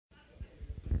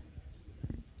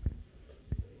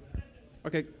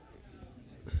Okay.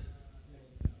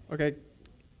 Okay.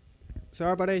 So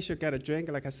everybody should get a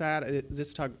drink. Like I said,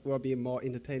 this talk will be more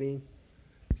entertaining.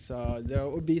 So there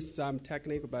will be some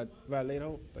technique, but very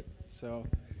little. But so,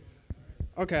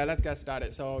 okay, let's get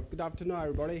started. So good afternoon,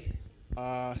 everybody.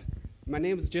 Uh, my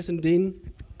name is Jason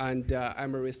Dean, and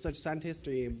I'm a research scientist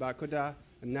in Barracuda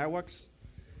Networks.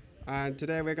 And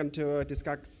today we're going to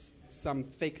discuss some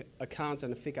fake accounts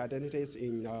and fake identities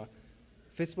in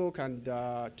Facebook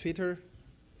and Twitter,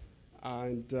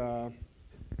 and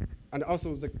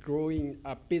also the growing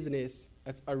business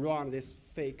that's around these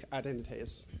fake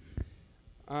identities.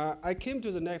 I came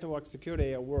to the network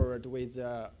security world with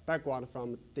a background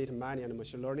from data mining and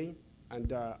machine learning,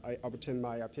 and I obtained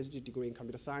my PhD degree in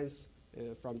computer science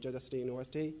from Georgia State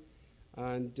University.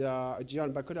 And I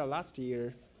joined Barracuda last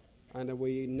year, and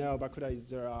we know Barracuda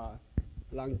is a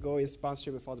long-going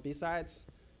sponsorship for the Bsides,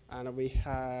 and we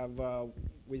have a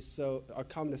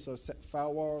company sells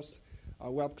firewalls,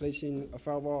 web application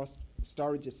firewalls,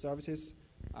 storage services,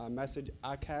 message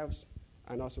archives,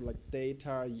 and also like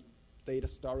data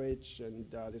storage and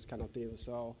this kind of things.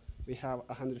 So we have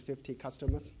 150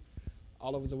 customers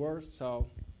all over the world. So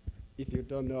if you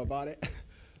don't know about it,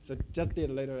 so just did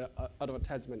a little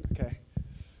advertisement, okay?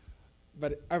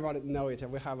 But everybody know it.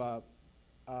 We have a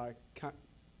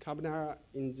company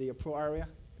in the pro area.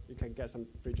 You can get some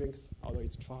free drinks, although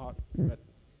it's too hot, but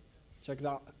check it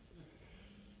out.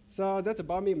 So that's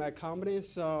about me, my company.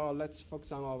 So let's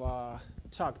focus on our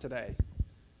talk today.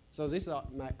 So this is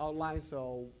my outline.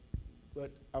 So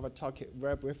I will talk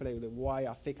very briefly why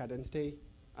a fake identity,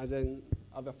 and then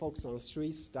I will focus on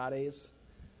 3 studies.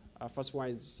 First one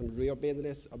is some real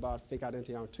business about fake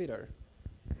identity on Twitter.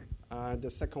 The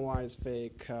second one is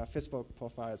fake Facebook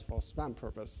profiles for spam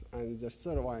purpose, and the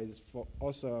third one is for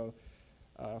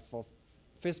for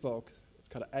Facebook. It's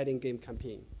called adding game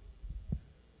campaign.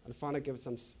 And finally, give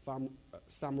some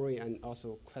summary and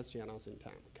also question and answer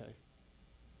time. Okay.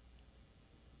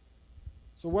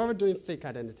 So when we're doing fake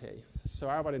identity, so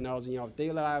everybody knows in your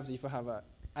daily lives, if you have an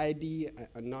ID, an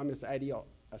anonymous ID, or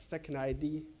a second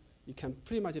ID, you can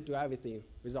pretty much do everything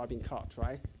without being caught,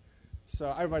 right?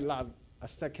 So everybody loves a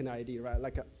second ID, right?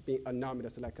 Like being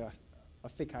anonymous, like a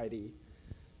fake ID.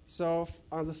 So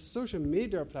on the social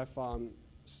media platform,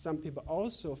 some people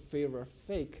also favor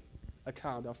fake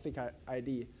account or fake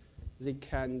ID. They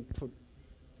can put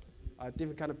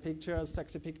different kind of pictures,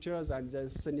 sexy pictures, and then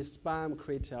send it spam,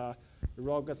 create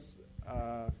rogues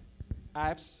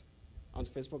apps on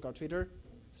Facebook or Twitter.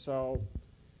 So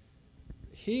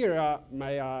here,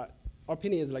 my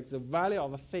opinion is like the value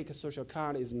of a fake social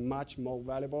account is much more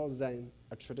valuable than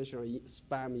a traditional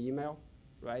spam email,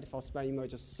 right? For spam email,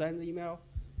 just send the email,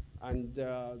 and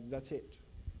that's it,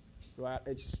 right?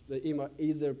 It's the email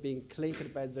either being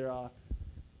clicked by the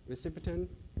recipient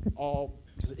or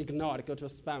just ignored, go to a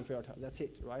spam filter. That's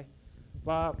it, right?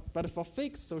 But for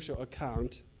fake social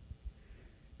account,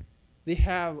 they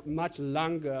have much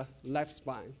longer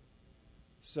lifespan.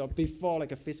 So before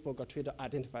like a Facebook or Twitter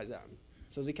identify them.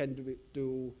 So they can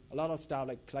do a lot of stuff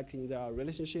like collecting their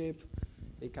relationship.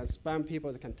 They can spam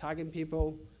people, they can target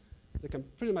people. They can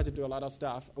pretty much do a lot of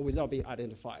stuff without being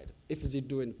identified if they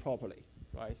do it properly,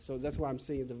 right? So that's why I'm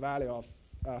saying the value of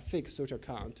fake social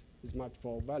account is much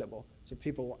more valuable. So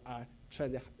people are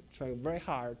trying very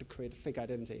hard to create fake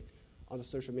identity on the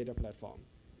social media platform.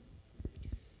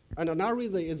 And another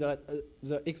reason is that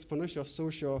the exponential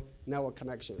social network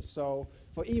connections. So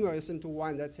for email, you send to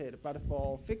one, that's it. But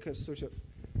for fake social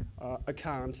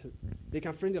account, they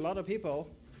can friend a lot of people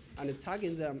and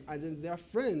tagging them, and then their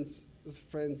friends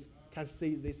can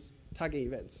see these tagging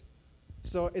events.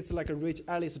 So it's like a reach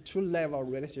at least 2-level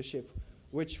relationship,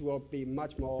 which will be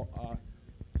much more,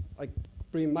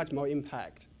 bring much more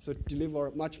impact. So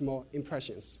deliver much more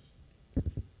impressions.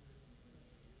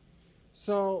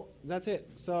 So that's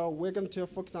it. So we're going to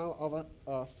focus on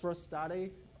our first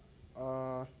study,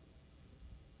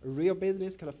 real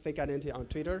business, kind of fake identity on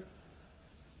Twitter.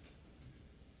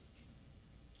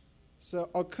 So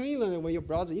occasionally when you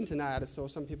browse the internet, so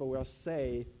some people will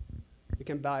say you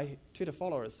can buy Twitter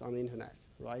followers on the internet,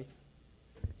 right?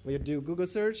 When you do Google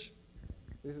search,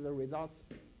 this is the results.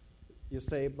 You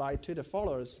say buy Twitter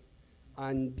followers,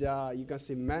 and you can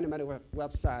see many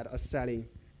websites are selling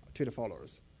Twitter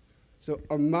followers. So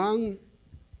among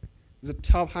the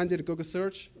top 100 Google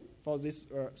search for this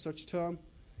search term,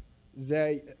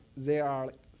 there are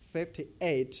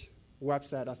 58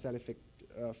 websites are selling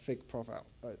fake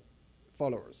profiles,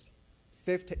 followers.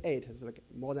 58 is like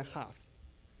more than half.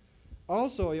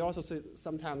 Also, you also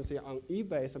sometimes see on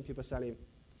eBay some people selling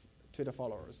Twitter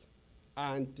followers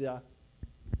and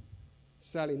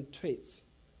selling tweets.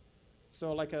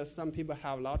 So like some people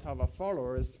have a lot of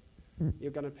followers.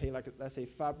 You're gonna pay like, let's say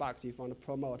 $5 if you want to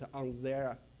promote on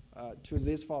their, to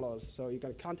these followers. So you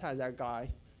can contact that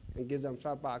guy and give them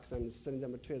 $5 and send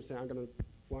them a tweet saying, I'm gonna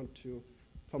want to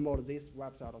promote this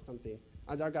website or something.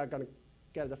 And that guy gonna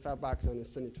get the $5 and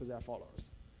send it to their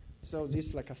followers. So this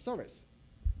is like a service.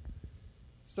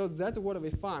 So that's what we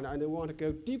found, and we want to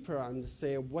go deeper and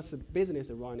say what's the business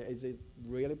around it. Is it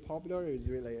really popular? Is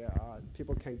it really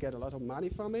people can get a lot of money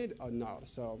from it or not?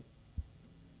 So,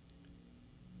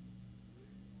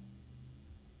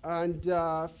 and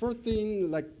first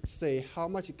thing, like say how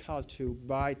much it costs to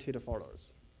buy Twitter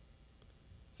followers.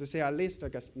 So say at least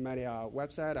like many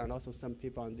website and also some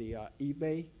people on the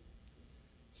eBay.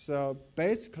 So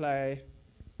basically,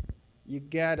 you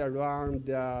get around.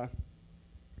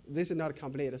 This is not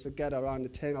complete, so get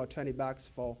around 10 or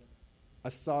 $20 for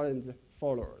 1,000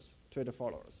 followers, Twitter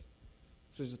followers.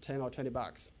 So it's 10 or $20,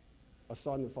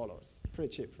 1,000 followers, pretty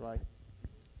cheap, right?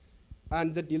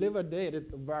 And the delivery date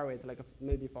it varies, like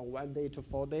maybe from 1 day to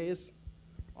 4 days,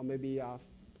 or maybe a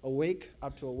week,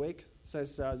 up to a week,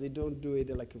 since they don't do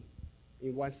it like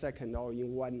in 1 second or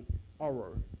in 1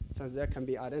 hour, since that can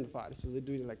be identified. So they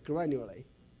do it like granularly,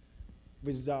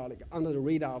 without like under the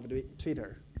radar of the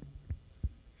Twitter.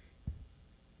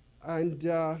 And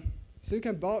so you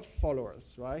can buy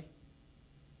followers, right?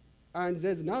 And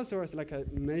there's another source, like I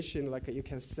mentioned, like you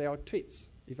can sell tweets.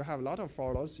 If you have a lot of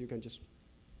followers, you can just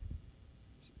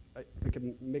you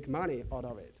can make money out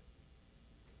of it.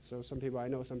 So some people, I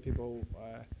know some people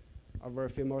are very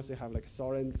famous. They have like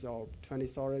thousands or 20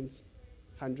 thousands,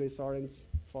 100 thousands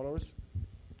followers.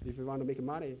 If you want to make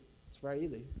money, it's very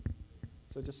easy.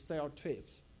 So just sell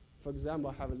tweets. For example,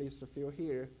 I have at least a few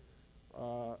here.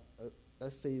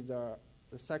 Let's see the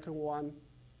second one.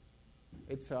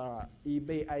 It's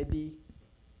eBay ID,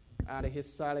 and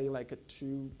he's selling like a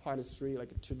 2.3, like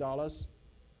 $2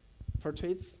 per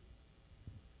tweets,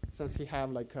 since he have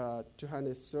like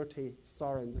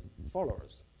 230,000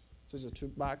 followers. So it's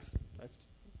 $2. That's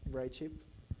very cheap.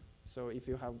 So if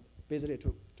you have business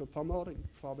to promote,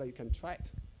 probably you can try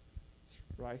it,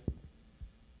 right?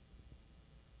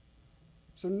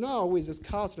 So now with this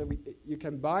cost, you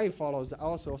can buy followers,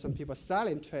 also some people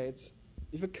selling tweets.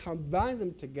 If you combine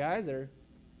them together,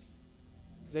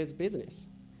 there's business.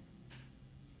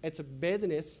 It's a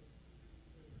business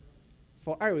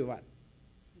for everyone.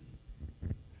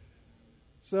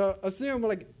 So assume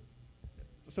like,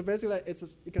 so basically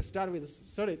you can start with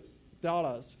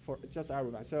 $30 for just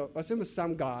everyone. So assume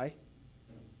some guy,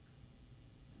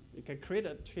 you can create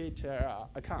a Twitter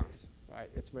account,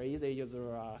 right? It's very easy. Use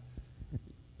your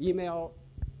email,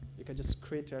 you can just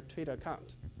create a Twitter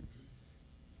account.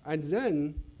 And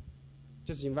then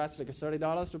just invest like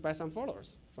 $30 to buy some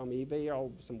followers from eBay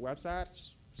or some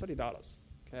websites, $30,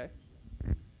 okay?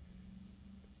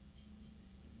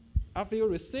 After you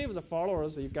receive the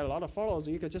followers, you get a lot of followers,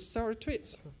 you can just sell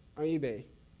tweets on eBay,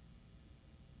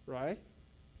 right?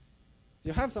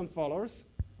 You have some followers,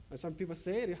 and some people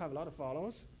say you have a lot of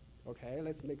followers. Okay,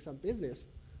 let's make some business.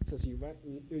 Since you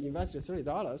invested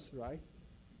 $30, right? You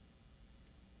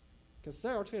can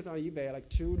sell tweets on eBay, like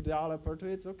 $2 per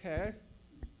tweet, okay.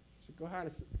 So go ahead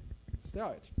and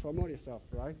sell it, promote yourself,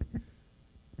 right?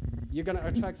 You're gonna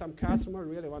attract some customer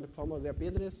really want to promote their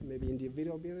business, maybe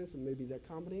individual business, maybe their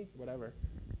company, whatever.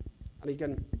 And you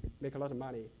can make a lot of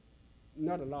money.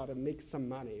 Not a lot, make some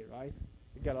money, right?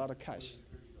 You get a lot of cash.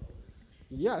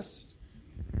 Yes,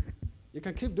 you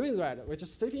can keep doing that. We're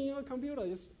just sitting in your computer,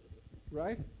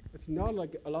 right? It's not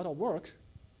like a lot of work.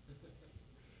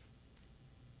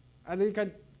 And then you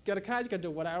can get a cash, you can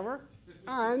do whatever,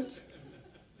 and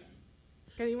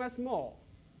can invest more.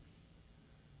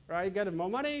 Right, you get more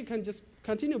money, you can just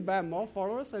continue to buy more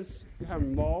followers. As you have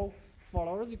more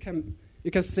followers, you can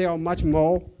sell much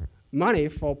more money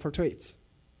for per tweets.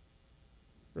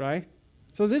 Right?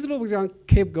 So this loop is going to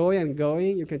keep going and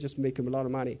going. You can just make a lot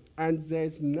of money. And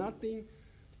there's nothing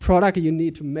product you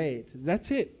need to make.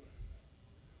 That's it.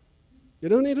 You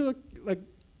don't need to look like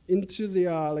into the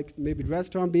like maybe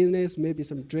restaurant business, maybe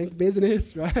some drink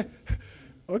business, right?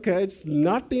 Okay, it's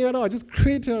nothing at all. Just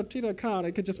create a Twitter account.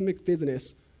 I can just make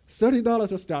business. $30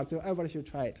 to start, so everybody should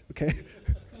try it, okay?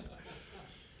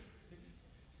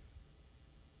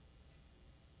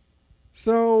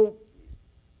 So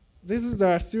this is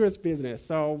a serious business.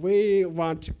 So we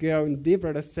want to go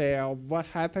deeper to say what's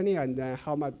happening and then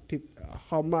how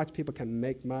much people can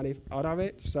make money out of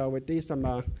it. So we did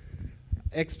some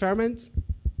experiments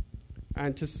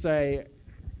and to say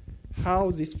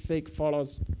how these fake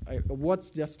followers,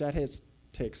 what's the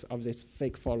statistics of these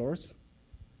fake followers,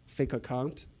 fake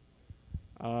account.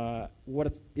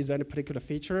 What is any particular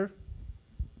feature?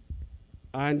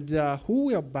 And who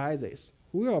will buy this?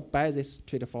 Who will buy these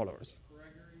Twitter followers?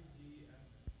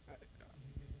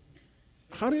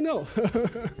 How do you know?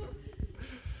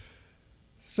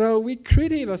 So we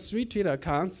created a 3 Twitter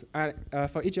accounts, and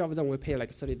for each of them we pay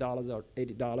like $30 or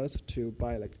 $80 to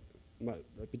buy like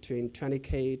between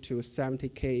 20K to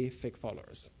 70K fake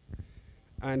followers.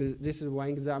 And this is one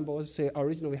example. Say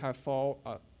originally we have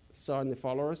 4,000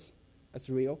 followers, that's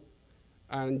real,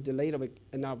 and later we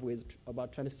end up with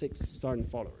about 26,000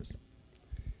 followers.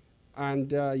 And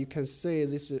you can see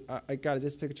this. I got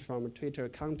this picture from a Twitter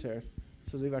counter,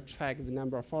 so they will track the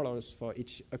number of followers for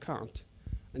each account,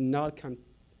 and not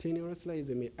continuously.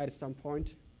 They may at some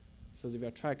point, so they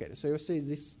will track it. So you see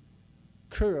this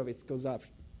curve, it goes up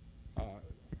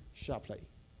sharply,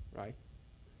 right?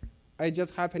 It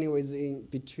just happening within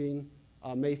between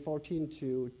May 14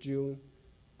 to June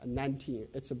 19.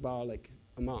 It's about like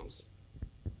a month.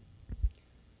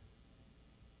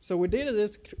 So we did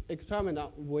this experiment.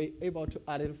 We're able to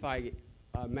identify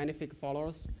many fake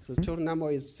followers. So the total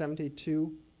number is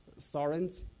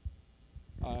 72,000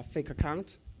 fake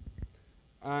account.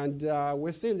 And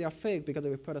we're saying they are fake because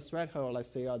we put a threshold, let's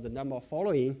say the number of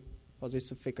following for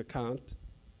this fake account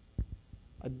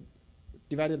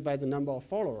divided by the number of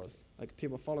followers, like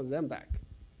people follow them back,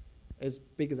 is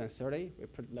bigger than 30. We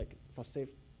put like for some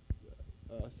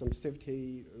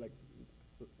safety, like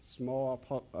small,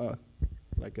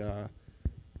 like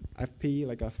FP,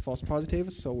 like a false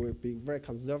positive, so we'll be very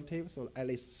conservative, so at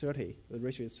least 30, the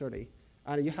ratio is 30.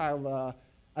 And you have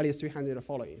at least 300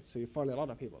 following, so you follow a lot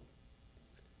of people.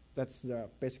 That's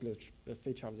basically the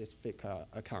feature of this fake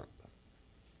account.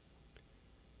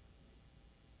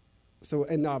 So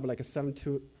end up like a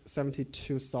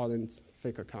 72,000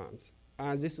 fake accounts.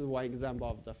 And this is one example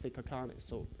of the fake account,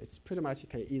 so it's pretty much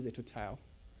easy to tell.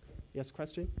 Yes,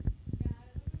 question? Yeah, I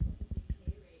was wondering what the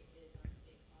decay rate is on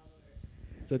fake followers.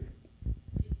 The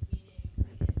Meaning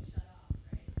they get shut off,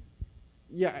 right?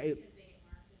 yeah, because they get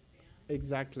marked as spam.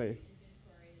 exactly.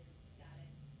 Inventory isn't static,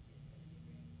 it's going to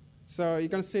degrade. So you're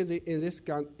going to see in this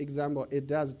example, it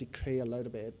does decay a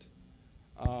little bit.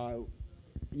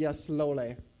 Yeah,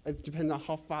 slowly. It depends on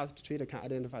how fast Twitter can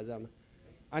identify them.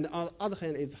 And on the other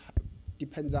hand, it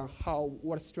depends on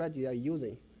what strategy they're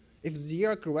using. If they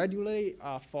are gradually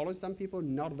following some people,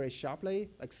 not very sharply,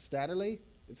 like steadily,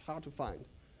 it's hard to find.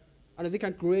 And they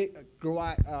can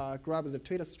grab the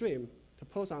Twitter stream to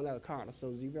post on their account,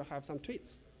 so they will have some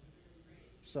tweets.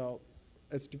 So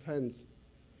it depends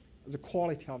the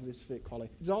quality of this fake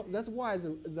quality. So that's why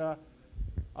the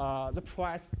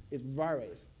price is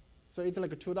varies. So it's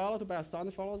like $2 to buy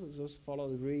 1,000 followers. Those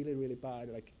followers really, really bad.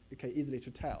 Like you can easily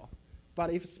to tell.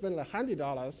 But if you spend like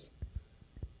 $100,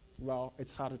 well,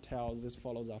 it's hard to tell these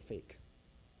followers are fake.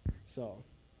 So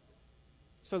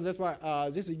that's why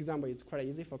this example is quite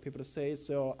easy for people to say.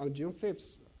 So on June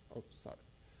 5th, you're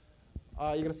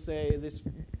gonna say this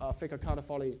fake account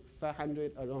following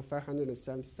around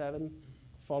 577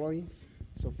 followings.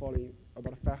 So following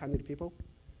about 500 people.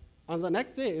 On the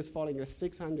next day, it's following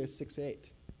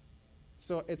 668.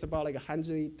 So it's about like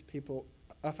 100 people,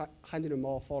 100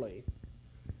 more following.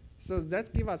 So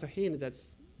that gives us a hint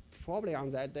that's probably on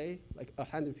that day, like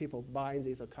 100 people buying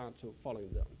this account to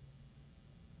following them.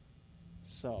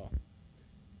 So,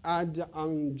 and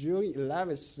on June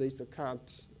 11th, this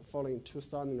account following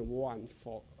 2001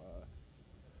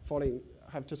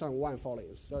 have 2001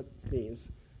 followings. So it means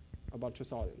about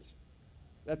 2,000.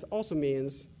 That also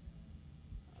means,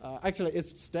 actually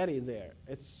it's steady there.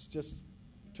 It's just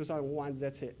 2001,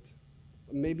 that's it.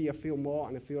 Maybe a few more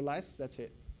and a few less, that's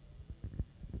it.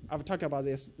 I'll talk about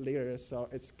this later, so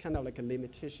it's kind of like a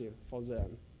limitation for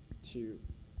them to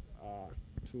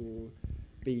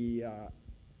be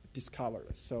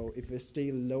discovered. So if it's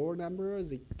still lower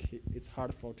numbers, it's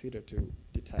hard for Twitter to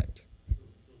detect. So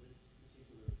this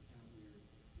particular account here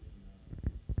has been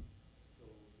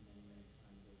sold many, many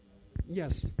times over and over.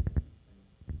 Yes.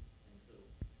 And so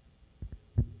if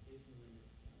and when this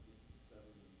account gets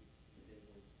discovered and gets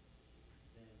disabled,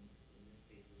 then in this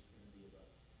case there's going to be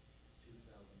about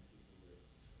 2,000 people that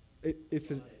If buy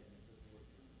it's, it and it doesn't work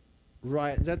for them.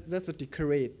 right, that's a decay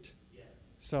rate. Yeah.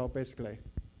 So basically,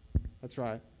 that's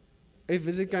right. If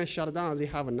this can shut down, they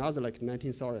have another like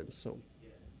 19,000. So, Yeah.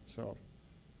 so So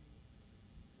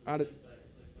and it's like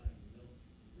buying milk and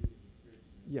leaving the fridge.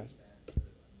 And yes. it's bad instead of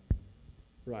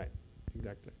buying milk. right,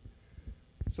 exactly.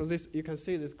 So this you can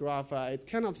see this graph. It's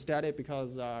kind of static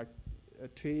because a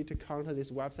tweet account on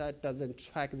this website doesn't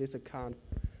track this account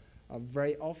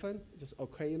very often, just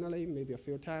occasionally, maybe a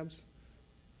few times.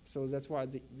 So that's why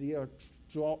they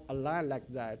draw a line like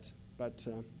that. But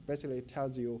basically, it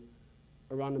tells you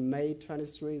around May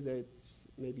 23 that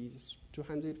maybe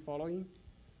 200 following.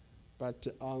 But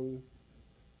on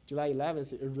July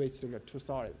 11th, it reached like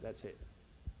 2,000. That's it.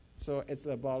 So it's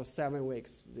about 7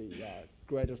 weeks. They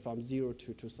graded from 0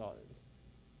 to 2,000.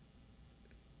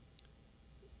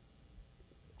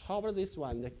 How about this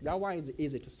one? That one is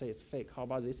easy to say it's fake. How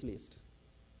about this list?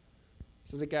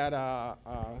 So they got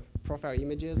profile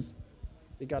images.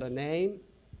 They got a name.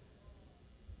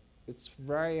 It's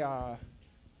very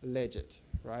legit,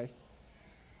 right?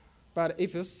 But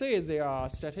if you see there are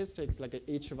statistics, like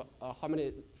each of how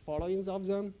many followings of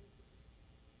them,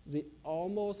 they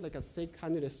almost like a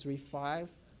 635.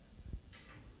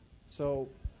 So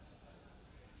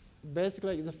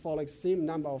basically, it's following same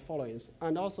number of followings.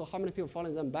 And also how many people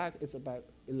following them back, it's about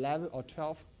 11 or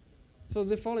 12. So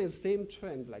they follow the same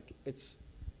trend, like it's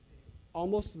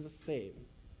almost the same.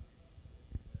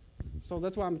 So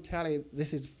that's why I'm telling you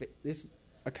this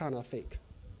account are fake.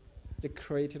 They're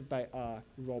created by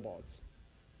robots.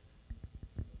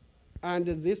 And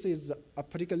this is a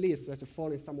particular list that's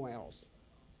following somewhere else.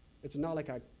 It's not like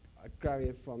a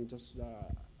grabbing from just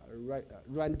a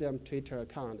random Twitter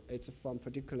account. It's from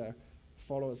particular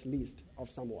followers list of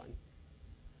someone.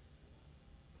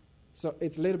 So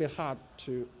it's a little bit hard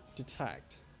to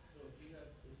detect. So if you have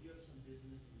some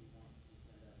business and you want to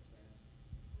send out spam,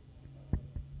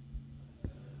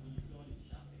 when you're going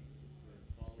shopping for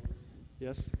followers,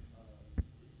 Yes?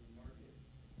 is the market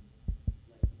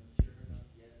like mature enough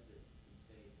yet that you can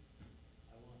say,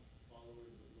 I want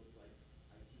followers that look like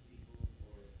IT people,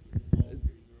 or is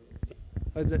it all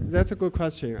pretty girls? That's a good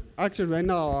question. Actually, right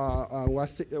now,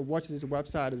 watch this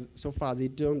website. So far, they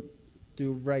don't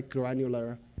do very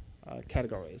granular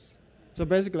categories. So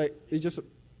basically,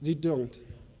 they don't.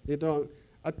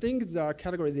 I think the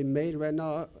categories they made right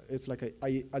now, it's like,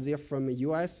 are they from the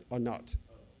US or not?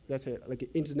 That's it, like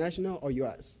international or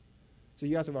US. So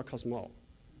US will cost more.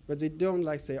 But they don't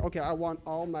like say, okay, I want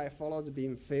all my followers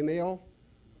being female,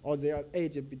 or they are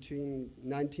aged between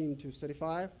 19 to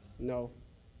 35. No,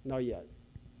 not yet.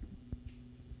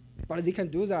 But they can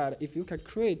do that. If you can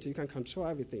create, you can control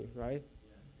everything, right?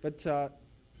 Yeah. But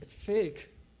it's fake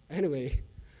anyway.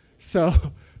 So,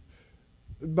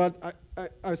 but I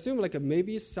assume like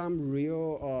maybe some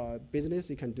real business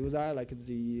you can do that. Like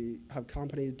they have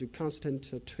companies do constant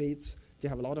tweets. They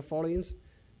have a lot of followings.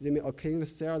 They may occasionally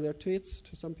sell their tweets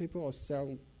to some people or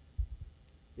sell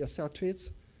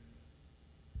tweets.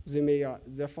 They may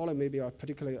their following maybe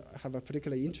have a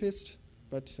particular interest,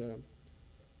 but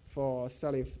for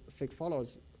selling fake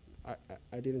followers,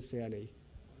 I didn't see any.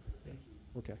 Yeah.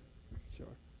 Okay, sure.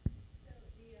 So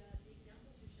the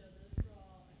examples you showed, those were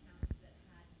all accounts that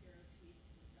had 0 tweets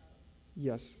themselves.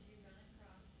 Yes. Did you run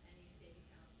across any fake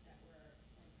accounts that were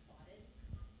like botted?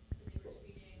 So they were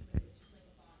tweeting, but it was just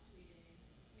like a bot tweeting,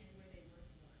 and where they were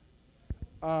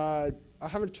from? I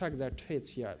haven't tracked their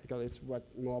tweets yet because it's what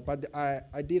more, but I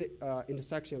did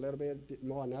intersection a little bit, did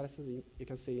more analysis. You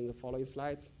can see in the following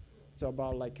slides. So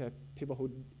about like people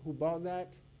who bought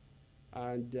that,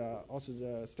 and also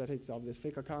the statistics of this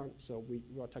fake account. So we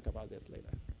will talk about this later.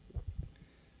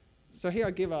 So here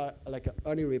I give a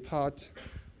earning report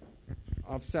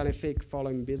of selling fake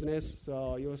following business.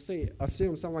 So you'll see,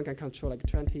 assume someone can control like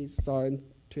 20,000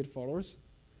 Twitter followers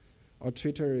or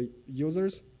Twitter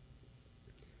users.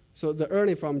 So the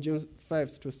earning from June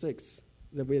 5th to 6th,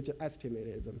 we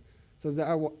estimated them. So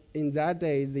in that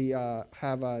day, they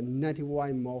have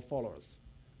 91 more followers.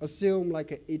 Assume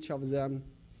like each of them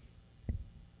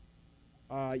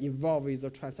involved with a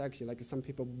transaction. Like some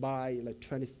people buy like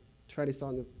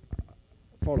 20,000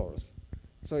 followers.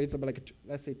 So it's about like,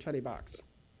 let's say $20.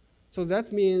 So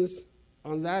that means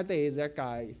on that day, the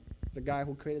guy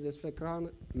who created this fake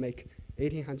account, make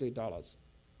 $1,800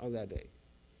 on that day.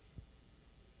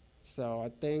 So I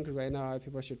think right now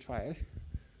people should try it.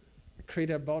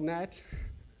 Create a botnet,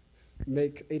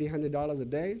 make $1,800 a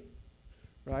day,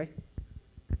 right?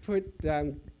 Put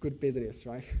them good business,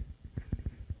 right?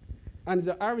 And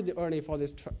the average earning for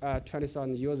this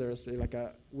 20,000 users,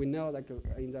 we know like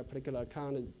in that particular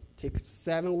account, it takes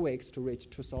 7 weeks to reach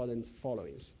 2,000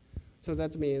 followings. So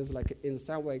that means like in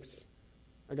 7 weeks,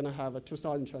 I'm gonna have a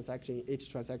 2,000 transaction. Each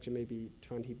transaction may be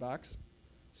 $20.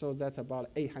 So that's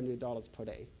about $800 per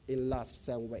day in last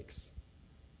 7 weeks.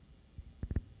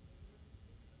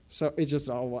 So it's just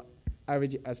our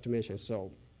average estimation. So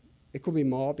it could be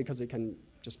more because they can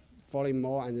just follow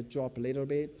more and drop a little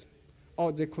bit.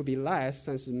 Or they could be less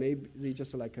since maybe they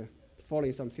just like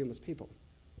following some famous people,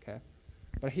 okay?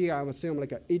 But here I'm assuming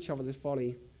like each of the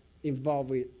following involved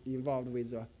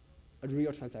with a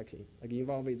real transaction, like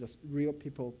involved with real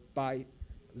people by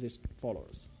these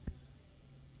followers.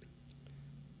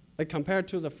 like compared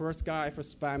to the first guy for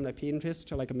spam like Pinterest,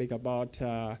 to like make about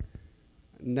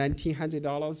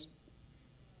 $1,900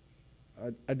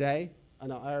 a day,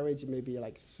 and on average maybe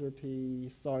like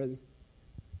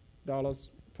 $30,000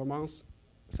 per month.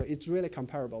 So it's really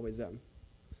comparable with them.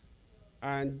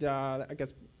 And I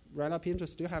guess right now Pinterest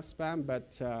still have spam,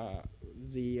 but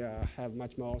they have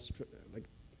much more, like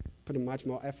put much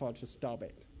more effort to stop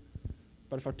it.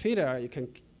 But for Twitter, you can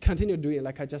continue doing,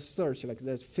 like I just searched, like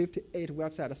there's 58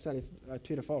 websites selling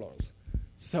Twitter followers.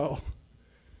 So,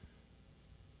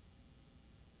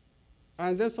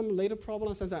 and there's some later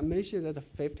problems, as I mentioned, there's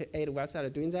 58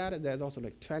 websites doing that. There's also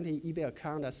like 20 eBay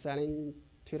accounts that selling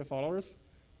Twitter followers.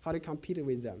 How do you compete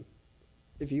with them?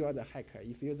 If you are the hacker,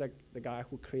 if you're the guy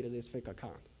who created this fake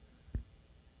account.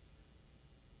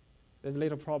 There's a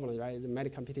little problem, right? There's many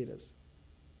competitors.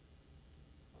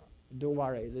 Don't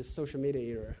worry, this social media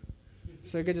era.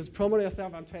 So you can just promote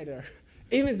yourself on Twitter,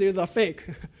 even though it's fake.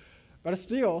 But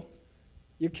still,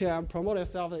 you can promote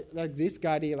yourself like this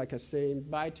guy did, like saying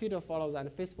buy Twitter follows and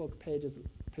Facebook page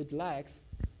likes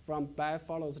from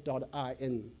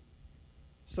buyfollows.in.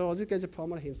 So this guy just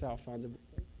promote himself on the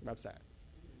website,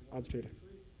 on Twitter.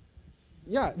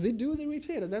 Yeah, they do the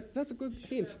retweet. That's a good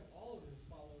hint. All of his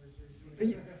followers are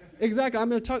doing that. Exactly. I'm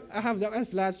going to talk. I have the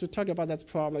slides to talk about that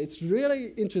problem. It's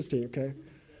really interesting. Okay. That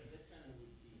kind of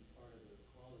would be part of the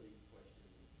quality question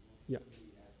that Yeah. somebody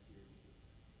asked here, because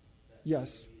that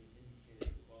Yes. would be an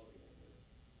indicator of quality, I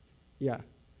guess. Yeah.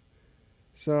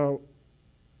 So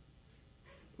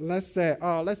let's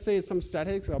say some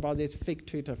statistics about this fake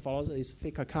Twitter followers, this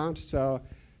fake account. So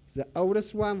the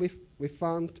oldest one we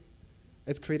found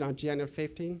is created on January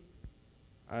 15,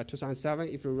 2007.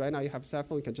 If you right now you have a cell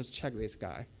phone, you can just check this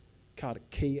guy, called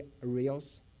K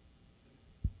Reels.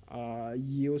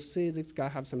 You see this guy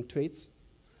have some tweets,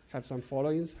 have some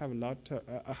followings, have a lot,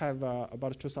 have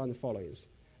about 2,000 followings,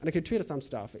 and he can tweet some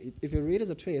stuff. If you read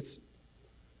the tweets,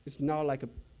 it's not like a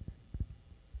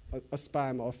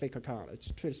spam or a fake account.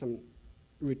 It's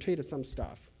retweeted some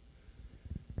stuff.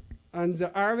 And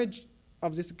the average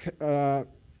of this,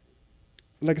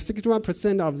 like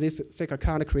 61% of this fake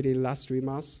account created in the last 3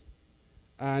 months.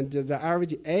 And the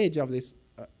average age of this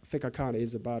fake account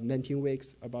is about 19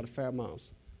 weeks, about 5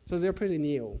 months. So they're pretty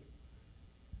new.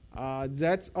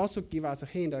 That also gives us a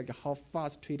hint like how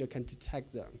fast Twitter can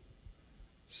detect them.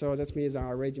 So that means on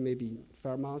average maybe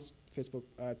 5 months,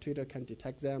 Twitter can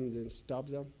detect them, then stop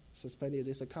them, suspending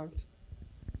this account.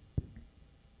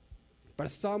 But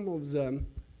some of them,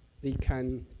 they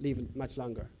can live much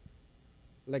longer,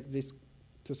 like this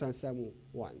 2007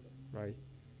 one, right?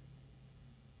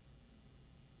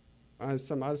 And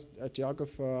some other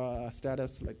geographer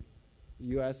status, like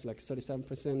US, like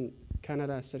 37%,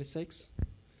 Canada, 36%.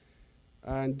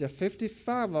 And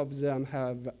 55 of them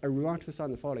have around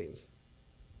 2,000 followings.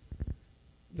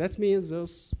 That means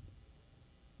those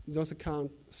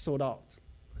accounts sold out.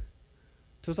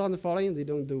 2,000 followings, they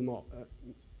don't do more.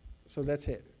 So that's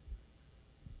it.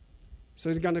 So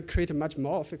it's going to create much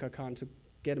more fake account to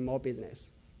get more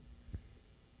business.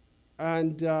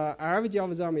 And average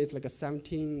of them is like a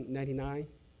 1799,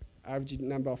 average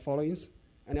number of followings.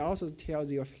 And it also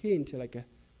tells you a hint like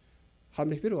how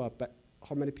many people are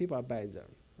buying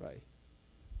them, right?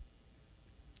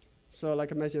 So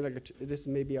like I mentioned, like this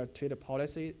may be a Twitter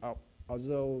policy,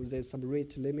 although there's some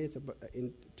rate limit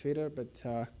in Twitter, but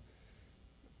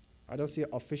I don't see an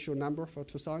official number for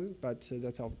 2,000, but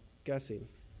that's all guessing.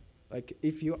 Like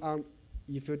if you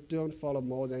don't follow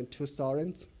more than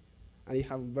 2,000, and you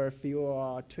have very few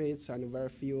tweets and very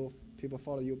few people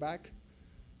follow you back,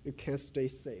 you can stay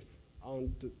safe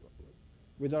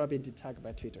without being detected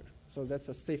by Twitter. So that's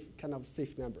a kind of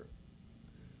safe number.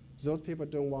 Those people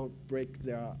don't want to break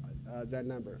that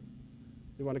number.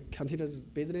 They want to continue this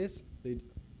business. They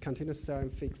continue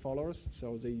selling fake followers,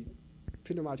 so they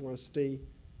pretty much want to stay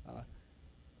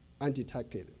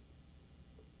undetected.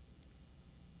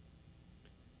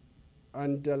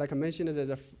 And like I mentioned,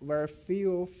 there's very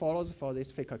few followers for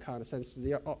this fake account since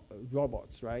they are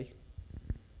robots, right?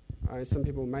 Some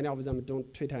people, many of them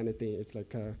don't tweet anything. It's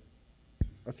like a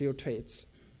few tweets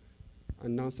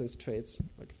and nonsense tweets,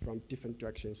 like from different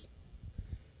directions.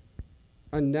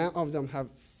 And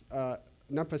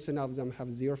 9% of them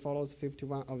have 0 followers,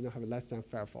 51 of them have less than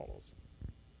 5 followers.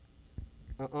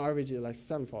 On average, like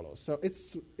 7 followers. So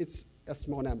it's a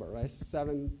small number, right?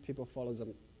 7 people follow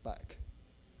them back.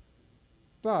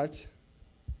 But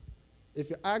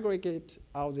if you aggregate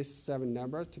all these 7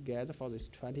 numbers together for this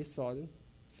 20,000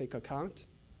 fake account,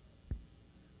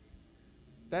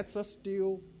 that's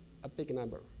still a big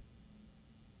number.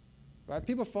 Right?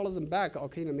 People follow them back.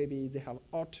 Okay, maybe they have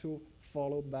auto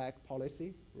follow back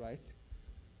policy, right?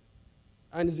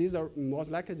 And these are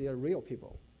most likely they are real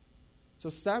people. So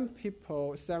some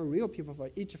real people for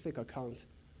each fake account,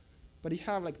 but you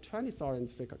have like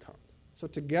 20,000 fake account. So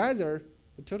together,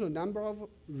 the total number of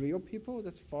real people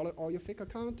that follow all your fake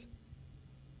account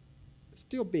is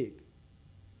still big.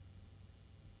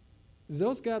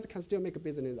 Those guys can still make a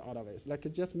business out of it. Like I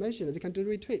just mentioned, they can do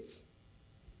retweets.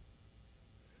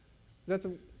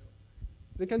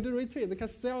 They can do retweets. They can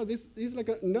sell this. It's like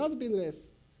another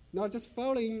business, not just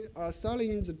following or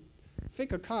selling the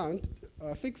fake account,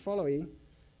 fake following.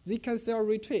 They can sell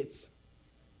retweets.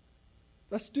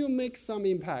 That still makes some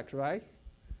impact, right?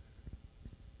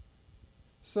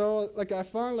 So like I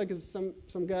found like some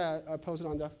guy posted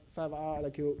on the 5R,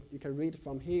 like you can read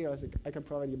from here. I can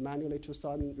provide you manually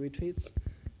 2,000 retweets.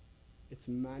 It's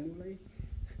manually,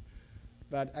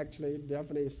 but actually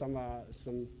definitely some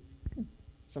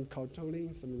code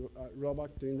tooling, some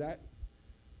robot doing that.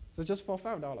 So just for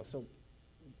 $5. So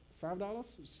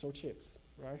 $5 is so cheap,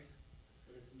 right?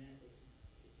 But it's manual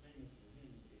for him.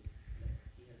 Like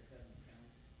he has 7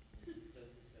 accounts. He just does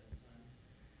this 7 times.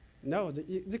 No,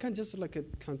 they can just like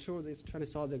control this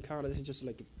 20,000 card. It's just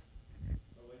like.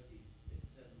 Oh, I see. It's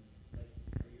 7. Like,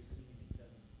 are you assuming it's 7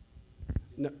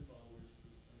 No. different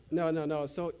followers? No.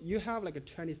 So you have like a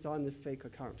 20,000 fake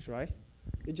accounts, right?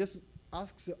 It just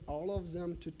asks all of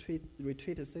them to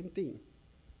retweet the same thing.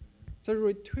 So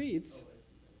retweets, Oh, I see.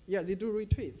 yeah, they do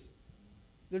retweets.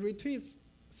 The retweets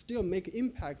still make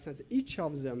impact since each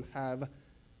of them have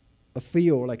a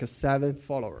few, like 7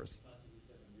 followers.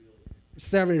 Possibly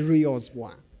 7 reals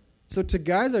one. So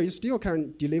together, you still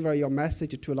can deliver your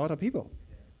message to a lot of people.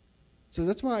 Yeah. So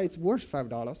that's why it's worth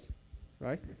 $5,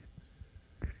 right?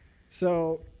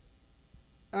 So,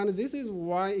 and this is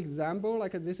one example.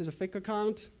 Like this is a fake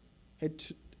account. He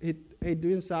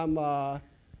doing some.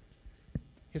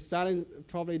 He's selling,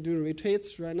 probably doing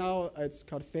retweets right now. It's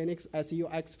called Phoenix SEO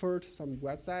Expert, some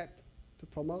website to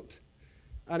promote.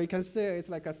 And you can see it's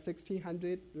like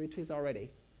 1,600 retweets already.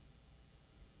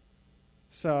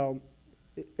 So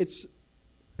it's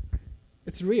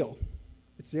real.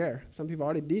 It's there. Some people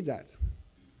already did that.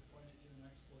 Point it to an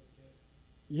export kit.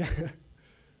 Yeah.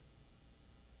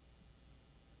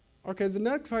 Okay, the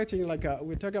next question, like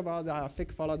we talk about the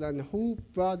fake followers and who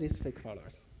brought these fake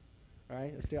followers,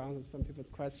 right? I still answer some people's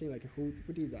question, like who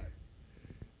did that?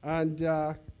 And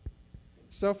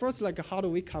so first, like how do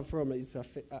we confirm it's a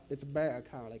buyer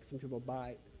account? Like some people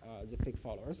buy the fake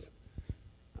followers,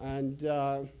 and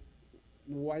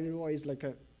one rule is like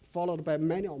followed by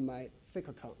many of my fake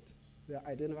accounts. They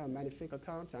identify many fake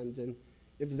accounts, and then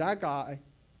if that guy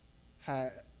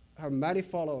have many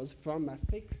followers from my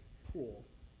fake pool,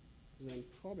 then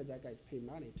probably that guy is paying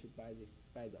money to buy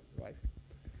them, right?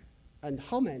 And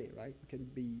how many, right? It can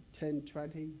be 10,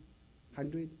 20,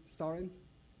 100, 1,000.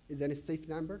 Is there any safe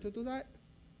number to do that?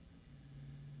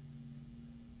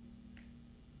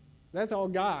 That's our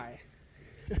guy.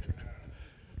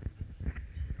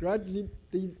 Right,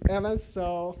 the Evans,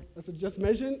 so as I just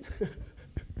mentioned.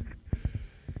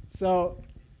 So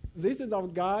this is our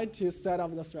guide to set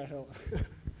up the threshold.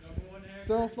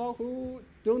 So for who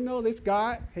don't know this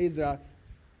guy, he's a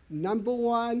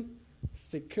 #1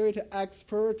 security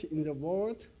expert in the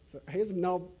world. So he's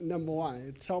not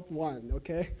 #1, top 1,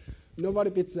 okay?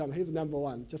 Nobody beats him, he's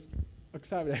 #1, just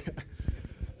accept it.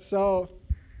 So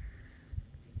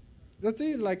the thing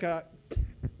is like,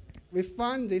 we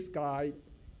find this guy,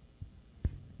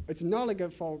 it's not like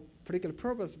for particular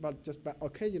purpose, but just by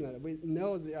occasionally. We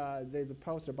know there's a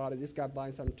post about this guy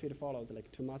buying some Twitter followers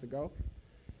like 2 months ago.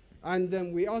 And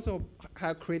then we also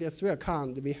have created 3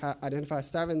 accounts. We have identified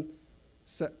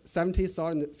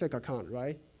 70,000 fake accounts,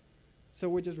 right? So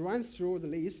we just run through the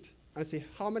list and see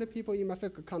how many people in my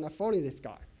fake account are following this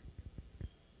guy.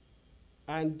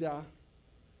 And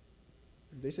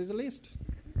this is the list.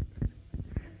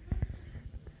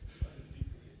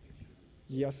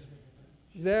 Yes.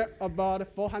 There are about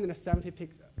 470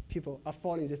 people are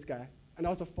following this guy, and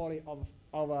also following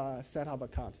our setup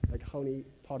account, like Honey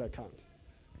Pot account.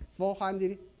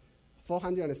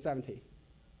 470.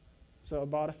 So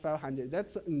about 500.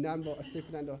 That's a number, a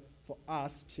safe number for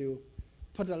us to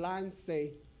put a line,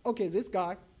 say, okay, this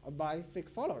guy are buying fake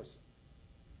followers.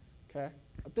 Okay,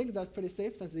 I think that's pretty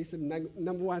safe since he's the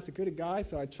 #1 security guy,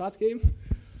 so I trust him.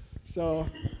 So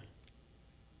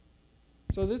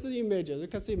this is the images. You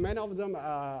can see many of them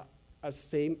are the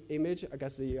same image. I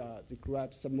guess they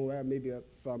grabbed somewhere, maybe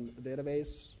from a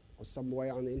database or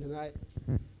somewhere on the internet.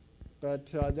 But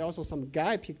there are also some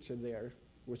guy pictures there,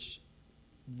 which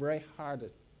very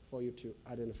hard for you to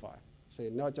identify. So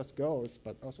not just girls,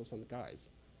 but also some guys.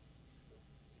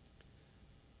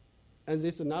 And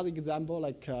this is another example,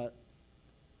 like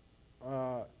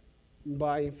uh,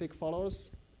 buying fake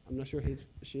followers. I'm not sure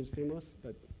she's famous,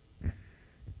 but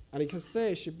and you can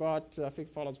say she bought fake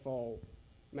followers for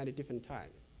many different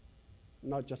times,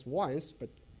 not just once, but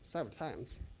several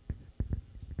times.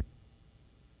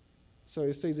 So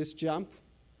you see this jump.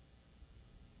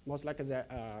 Most likely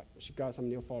that she got some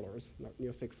new followers,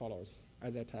 new fake followers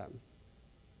at that time.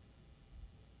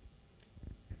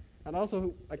 And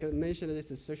also, like I mentioned,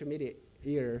 this is social media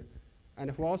era,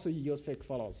 and who also use fake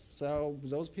followers. So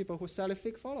those people who sell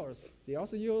fake followers, they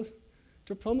also use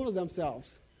to promote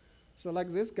themselves. So like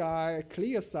this guy,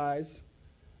 clear size,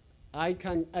 I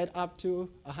can add up to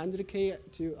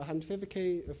 100K to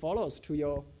 150K followers to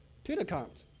your Twitter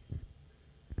account.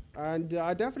 And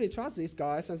I definitely trust this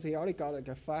guy since he already got like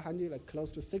a 500, like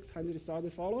close to 600,000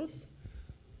 followers,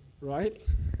 right? How does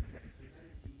he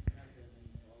have that many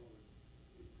followers?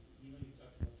 You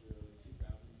talked about the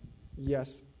 2,000.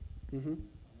 Yes. Mm-hmm. I'm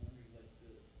wondering, like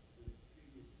the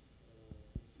previous, those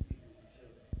two people you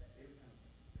showed, they were kind of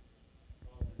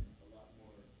following a lot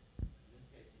more.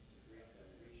 This guy seems to break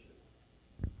that ratio.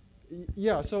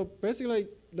 Yeah, so basically,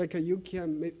 like you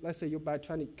can, let's say you buy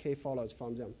 20K followers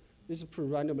from them. This is put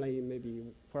randomly, maybe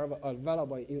whoever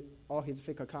available in all his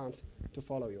fake accounts to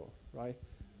follow you, right?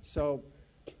 So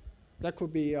that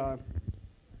could be,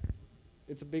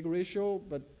 it's a big ratio,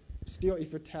 but still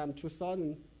if you times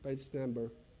 2,000 by this number,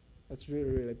 that's really,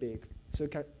 really big. So you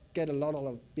can get a lot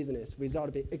of business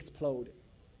without being exploded,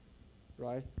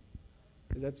 right?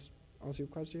 Does that answer your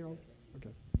question?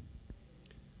 Okay.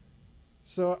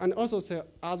 So, and also so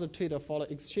other Twitter follow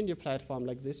exchange platform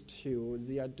like this too.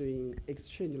 They are doing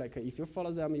exchange, like if you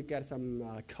follow them, you get some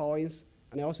coins,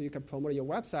 and also you can promote your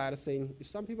website saying, if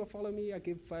some people follow me, I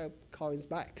give 5 coins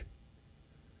back.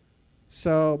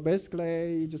 So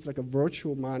basically, just like a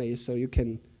virtual money, so you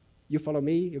follow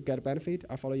me, you get a benefit,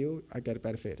 I follow you, I get a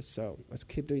benefit. So let's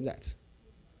keep doing that,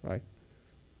 right?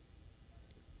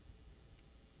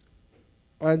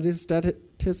 And this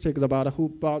statistics about who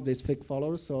bought these fake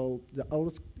followers. So the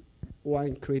oldest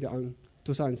one created on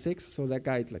 2006. So that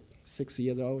guy is like 6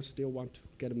 years old, still want to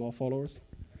get more followers.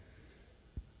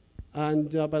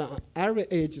 And but on average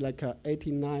age, like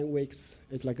 89 weeks,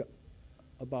 is like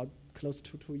about close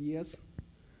to 2 years.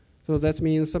 So that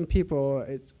means some people,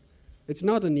 it's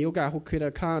not a new guy who create an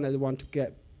account and want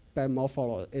to buy more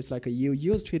followers. It's like you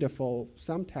use Twitter for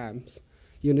sometimes.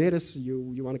 You notice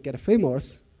you want to get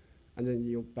famous, and then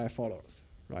you buy followers,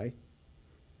 right?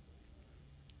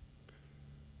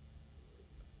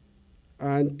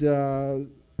 And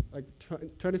like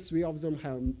 23 of them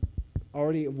have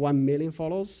already 1 million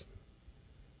followers.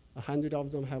 100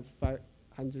 of them have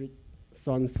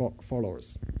 500,000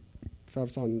 followers.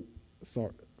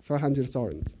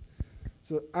 500,000.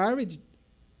 So average,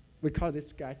 we call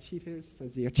this guy cheaters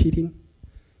since they are cheating.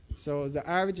 So the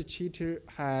average cheater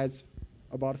has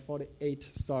about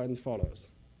 48,000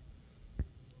 followers.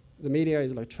 The media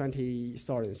is like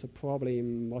 20,000, so probably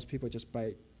most people just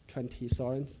buy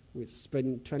 20,000. We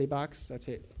spend $20, that's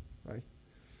it, right?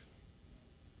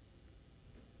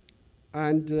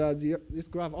 And this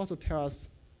graph also tells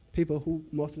people who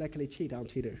most likely cheat on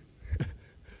Twitter.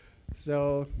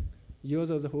 So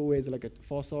users who is like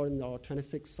 4,000 or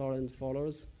 26,000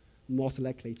 followers most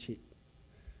likely cheat.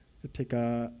 To take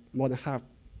more than half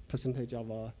percentage of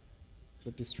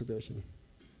the distribution.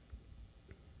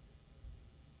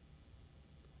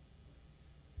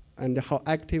 And how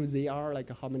active they are, like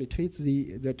how many tweets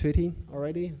they're tweeting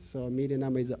already. So median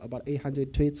number is about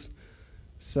 800 tweets.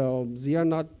 So they are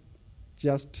not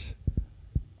just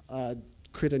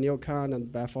create a new account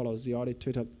and buy followers. They already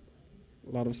tweet a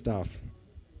lot of stuff.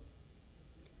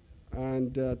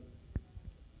 And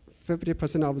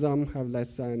 50% of them have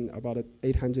less than about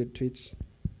 800 tweets.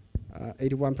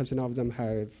 81% of them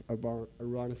have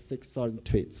around 6,000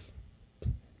 tweets.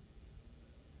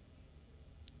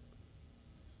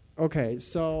 Okay,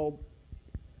 so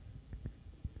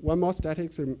one more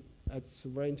statistics that's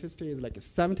very interesting is like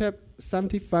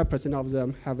 75% of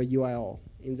them have a URL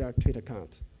in their Twitter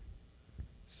account.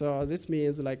 So this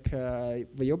means like when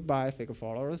you buy fake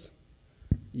followers,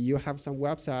 you have some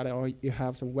website or you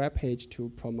have some web page to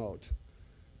promote.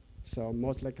 So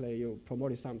most likely you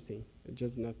promoting something,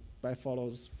 just not buy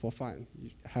followers for fun.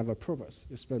 You have a purpose.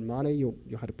 You spend money, you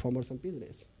have to promote some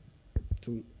business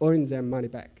to earn them money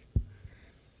back.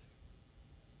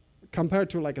 Compared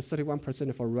to like a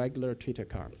 31% for regular Twitter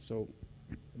account. So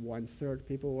 1/3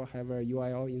 people will have a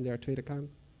URL in their Twitter account.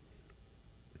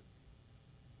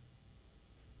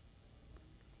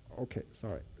 Okay,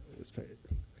 sorry. Let's pay it.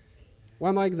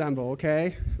 One more example,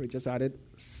 okay? We just added.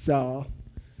 So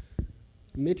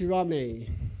Mitt Romney,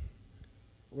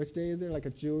 which day is it? Like a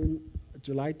June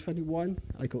July 21,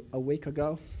 like a week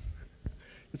ago.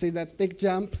 You see that big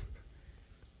jump?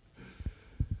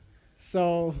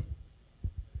 So,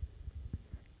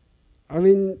 I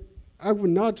mean, I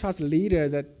would not trust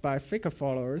leaders that buy fake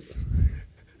followers,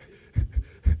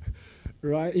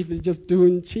 right? If it's just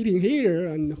doing cheating here,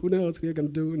 and who knows what you're going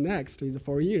to do next in the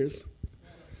 4 years.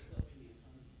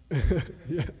 Yeah. One thing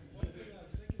I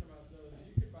was thinking about though is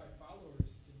you could buy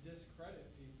followers to discredit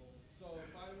people. So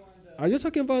if I wanted to Are you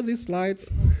talking about these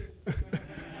slides?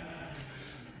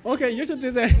 Okay, you should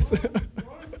do this.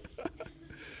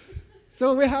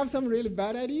 So we have some really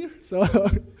bad idea. So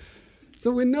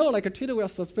we know like a Twitter will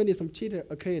suspend some Twitter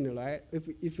account, right?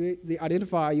 If they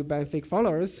identify you ban fake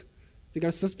followers, they're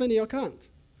gonna suspend your account.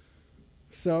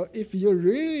 So if you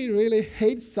really, really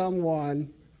hate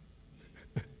someone,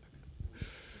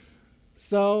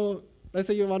 so let's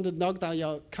say you want to knock down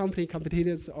your company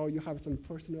competitors or you have some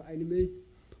personal enemy,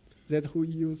 that's who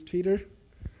use Twitter.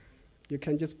 You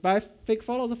can just buy fake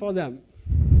followers for them.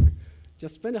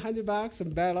 Just spend $100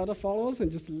 and buy a lot of followers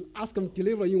and just ask them to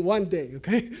deliver in 1 day,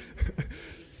 okay?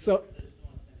 So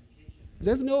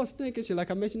there's no authentication, like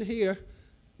I mentioned here.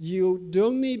 You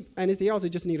don't need anything else, you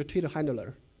just need a Twitter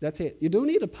handler. That's it. You don't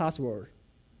need a password,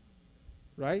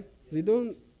 right? They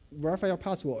don't verify your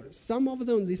password. Some of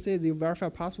them, they say they verify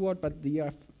password, but they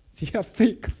are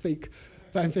fake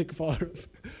followers.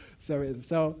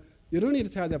 So you don't need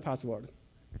to tell their password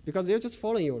because they're just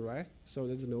following you, right? So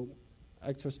there's no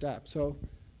extra step. So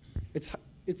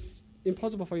it's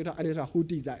impossible for you to identify who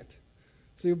did that.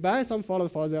 So you buy some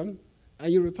followers for them,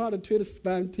 and you report it to the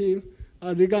spam team,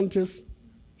 and they're going to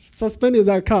suspend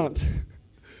their account.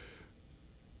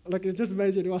 Like you just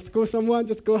mentioned, you want to screw someone,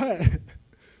 just go ahead.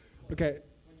 Okay.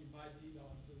 when you buy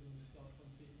DDoSes and stuff from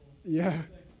people. Yeah.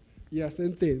 Yeah,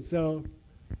 same thing. So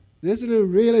this is a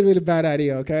really, really bad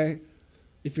idea, okay?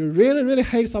 If you really, really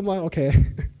hate someone, okay.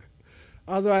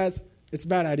 Otherwise, it's a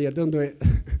bad idea, don't do it.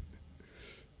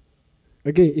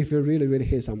 Again, if you really, really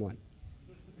hate someone.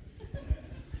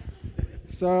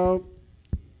 So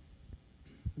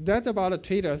that's about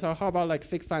Twitter. So how about like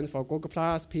fake fans for Google+,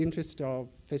 Pinterest, or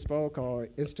Facebook, or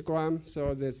Instagram?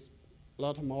 So there's a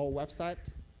lot more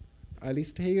websites I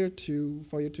list here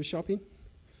for you to shop in.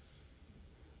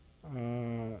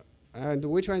 And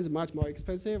which one is much more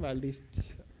expensive? I list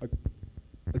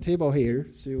a table here.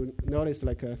 So you notice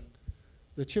like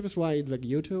the cheapest one is like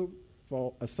YouTube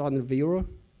for 1,000 viewers,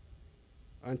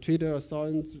 and Twitter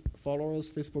 1,000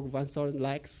 followers, Facebook 1,000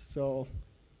 likes. So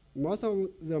most of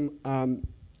them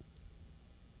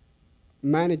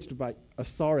managed by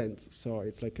authorities, so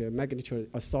it's like a magnitude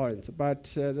authorities. But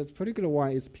the particular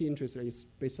one is Pinterest is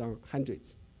based on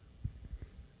hundreds.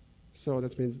 So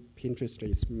that means Pinterest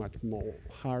is much more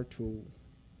hard to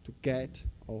get,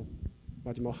 or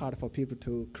much more hard for people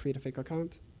to create a fake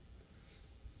account.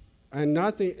 And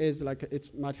another thing is like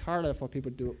it's much harder for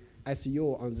people to do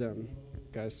SEO on them,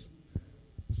 guys.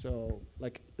 So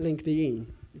like LinkedIn,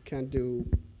 you can do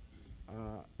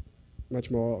much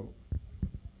more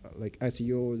like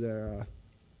SEO, their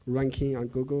ranking on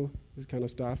Google, this kind of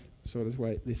stuff. So that's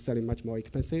why they're selling much more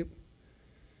expensive.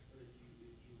 But if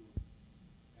you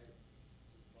had to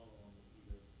follow on what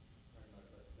Peter was talking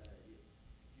about that idea,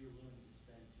 if you're willing to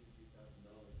spend $2,000,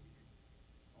 $3,000, you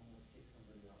could almost take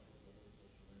somebody off of the whole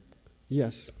social internet.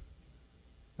 Yes,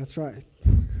 that's right.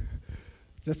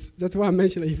 That's why I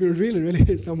mentioned if you really, really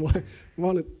hate someone,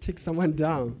 want to take someone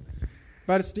down.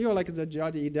 But still, like the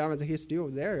Judge Edelman, he's still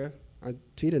there. And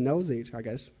Twitter knows it, I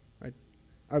guess. Right?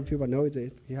 Other people know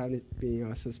it. He hasn't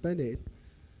been suspended.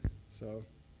 So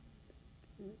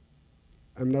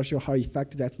I'm not sure how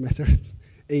effective that method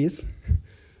is.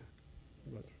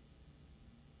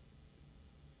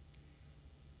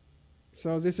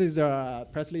 So this is a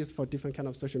press release for different kind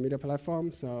of social media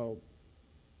platforms. So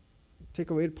take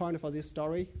away the point for this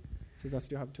story, since I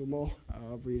still have 2 more.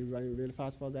 I'll be running really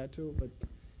fast for that too. But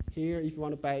here, if you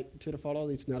want to buy Twitter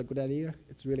followers, it's not a good idea.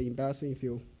 It's really embarrassing if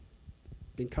you've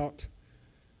been caught.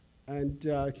 And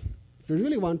if you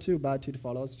really want to buy Twitter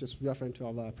followers, just refer to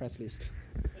our press list.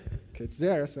 Okay, it's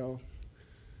there, so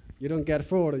you don't get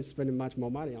fraud. You're spending much more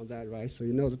money on that, right? So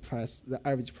you know the price, the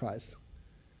average price.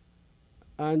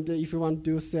 And if you want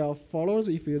to sell followers,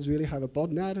 if you really have a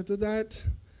botnet to do that,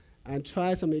 and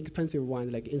try some expensive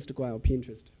ones like Instagram or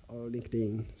Pinterest or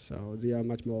LinkedIn. So they are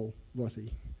much more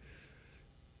worthy.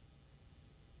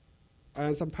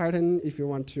 And some pattern, if you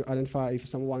want to identify if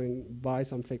someone buys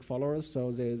some fake followers, so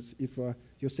there's, if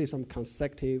you see some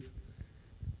consecutive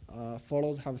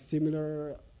followers have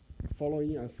similar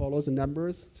following and follows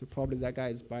numbers, so probably that guy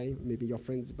is buying, maybe your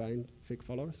friend is buying fake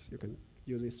followers. You can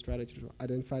use this strategy to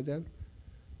identify them.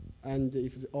 And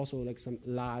if it's also like some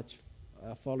large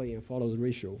following and follows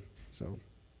ratio. So,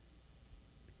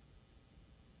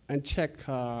 and check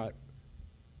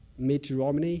Mitt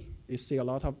Romney. You see a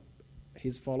lot of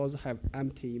his followers have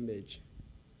empty image.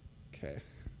 Okay.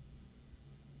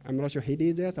 I'm not sure he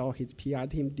did that or his PR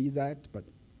team did that, but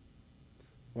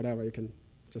whatever, you can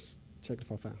just check it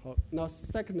for fun. Now,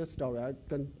 second story, I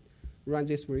can run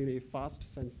this really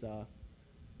fast since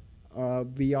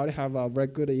we already have a very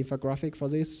good infographic for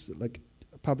this, like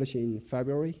published in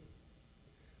February.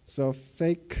 So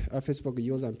fake Facebook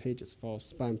user and pages for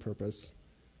spam purpose.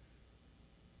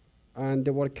 And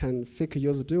what can fake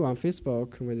users do on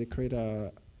Facebook when they create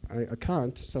an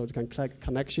account? So they can collect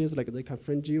connections, like they can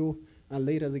friend you, and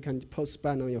later they can post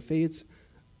spam on your feeds.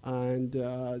 And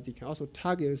they can also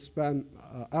target spam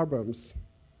albums.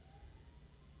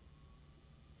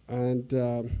 And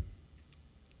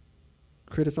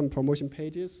create some promotion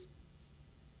pages.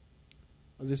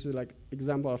 This is like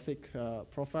example of fake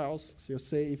profiles. So you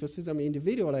see, if you see them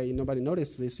individually, nobody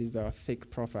notices this is a fake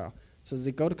profile. So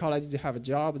they go to college, they have a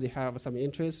job, they have some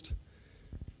interest,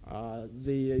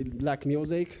 they like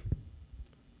music,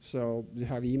 so they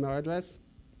have email address.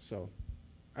 So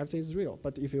everything is real.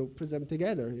 But if you put them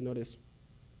together, you notice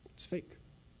it's fake.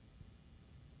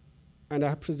 And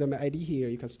I put them ID here.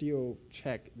 You can still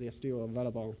check they're still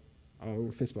available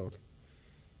on Facebook.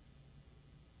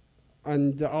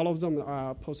 And all of them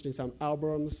are posting some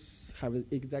albums, have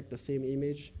exact the same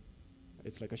image.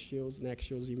 It's like a shoes, neck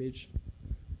shoes image.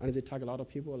 And they tag a lot of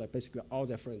people, like basically all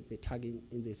their friends, they tag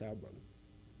in this album.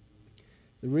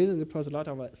 The reason they post a lot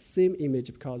of same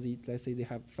image because let's say they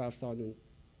have 5,000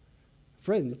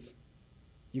 friends.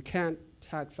 You can't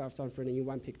tag 5,000 friends in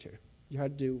one picture. You have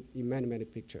to do in many, many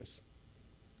pictures.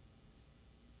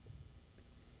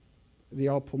 They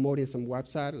are promoting some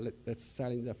website that's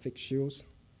selling the fake shoes.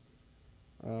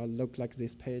 Look like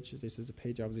this page. This is a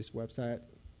page of this website.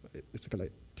 It's like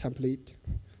a template,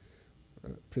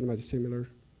 pretty much similar.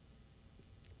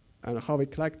 And how we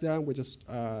collect them, we just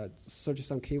search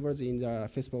some keywords in the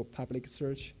Facebook public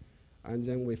search, and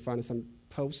then we find some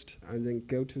post, and then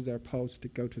go to their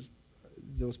post, go to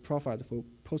those profiles for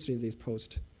posting this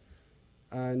post,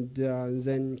 and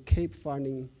then keep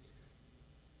finding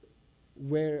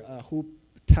where who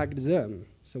tagged them.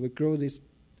 So we grow this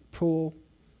pool,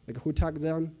 like who tagged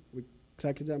them, we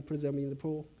collect them, put them in the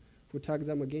pool, who tag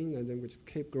them again, and then we just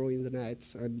keep growing the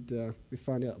nets, and we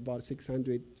found about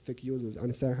 600 fake users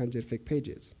and 700 fake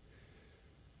pages.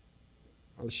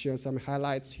 I'll share some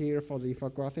highlights here for the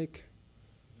infographic.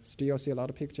 Still see a lot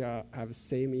of pictures have the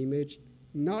same image,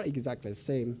 not exactly the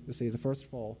same. You see the first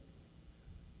four,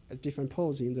 it's different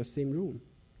pose in the same room.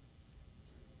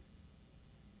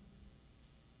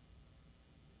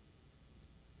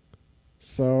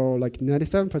 So like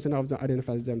 97% of them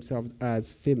identify themselves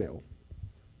as female.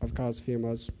 Of course,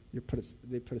 females, they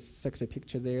put a sexy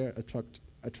picture there,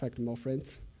 attract more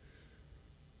friends.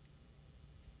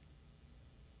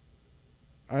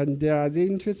 And they're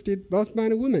interested both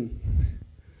men and women.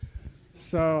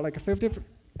 So like 58%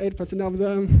 of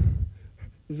them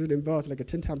is reading both, like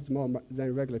 10 times more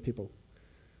than regular people.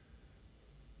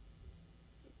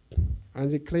 And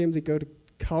they claim they go to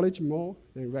college more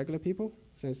than regular people,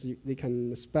 since they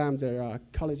can spam their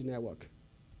college network.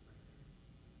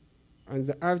 And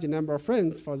the average number of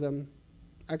friends for them,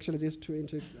 actually these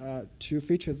two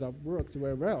features of works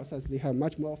very well, since they have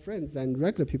much more friends than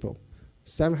regular people,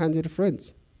 700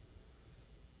 friends.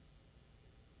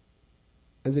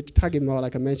 And they target more,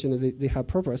 like I mentioned, they have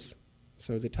purpose,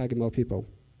 so they target more people.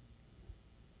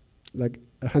 Like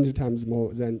 100 times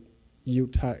more than you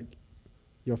tag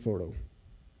your photo.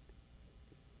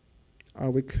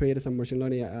 We created some machine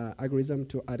learning algorithm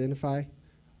to identify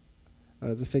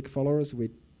the fake followers. We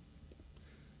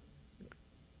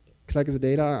collect the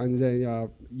data and then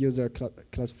use a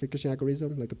classification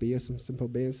algorithm, like some simple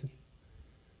Bayes,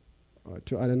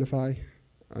 to identify,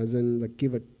 and then like,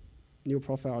 give a new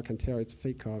profile. I can tell it's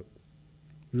fake or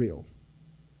real.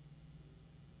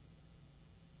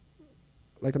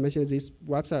 Like I mentioned, this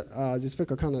website, this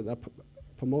fake account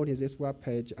promoting this web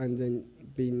page and then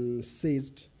being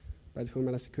seized by the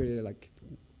Homeland Security like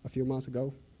a few months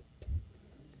ago.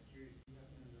 I'm just curious, do you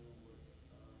happen to know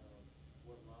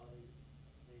what law they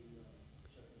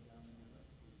shut them down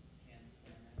under? Like, can't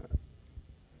spam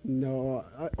No,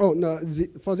 no.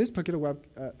 For this particular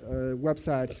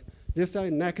website, they're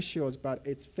selling neck shields, but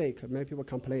it's fake. Many people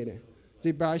complain.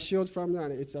 They buy shields from them,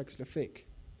 and it's actually fake.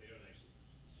 They don't actually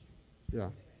sell shoes. Yeah.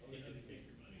 They take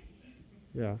your money.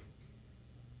 Yeah.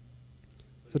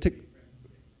 So take.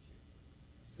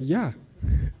 Yeah.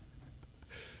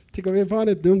 Take a real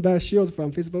it, don't buy shields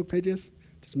from Facebook pages.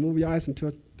 Just move your eyes and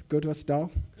go to a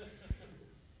store.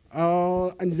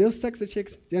 And those sexy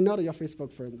chicks, they're not your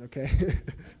Facebook friends, okay?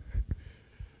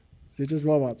 They're just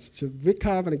robots. So wake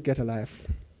up and get a life.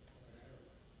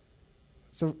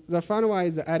 So the final one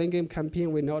is the adding game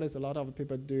campaign. We notice a lot of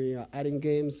people doing adding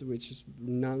games, which is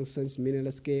nonsense,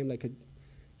 meaningless game, like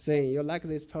saying you like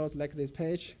this post, like this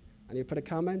page, and you put a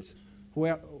comment.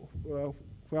 Whoever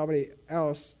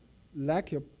else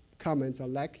like your comments or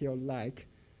like your like,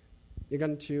 you're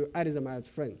going to add them as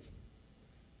friends.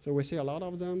 So we see a lot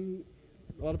of them.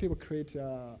 A lot of people create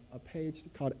a page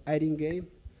called adding game.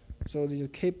 So they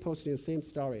just keep posting the same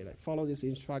story, like follow these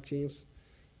instructions,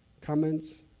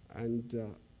 comments, and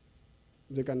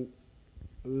they can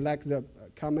like the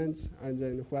comments, and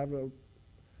then whoever,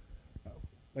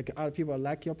 like other people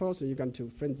like your post, you can to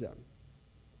friend them.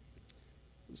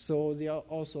 So they are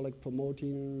also like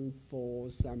promoting for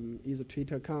some either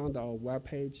Twitter account or web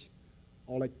page,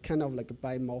 or like kind of like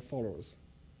buy more followers.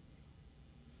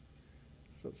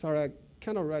 So sorry, I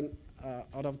kind of ran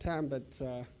out of time, but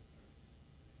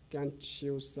can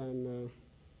choose some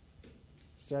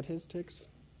statistics.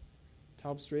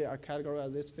 Top 3 are categorized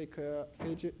as this fake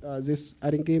page, this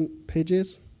adding game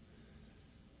pages.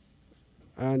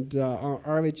 And on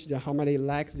average, how many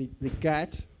likes they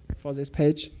get for this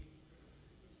page.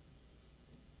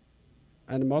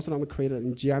 And most of them created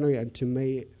in January and to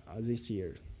May this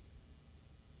year.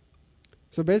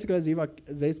 So basically,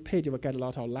 this page will get a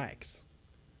lot of likes.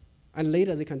 And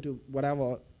later they can do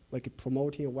whatever, like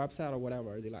promoting a website or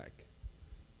whatever they like.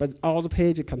 But all the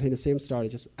pages contain the same story,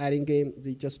 just adding game.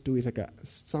 They just do it like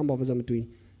some of them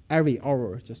doing every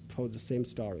hour, just post the same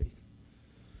story.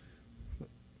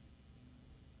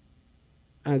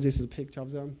 And this is a picture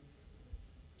of them,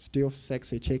 still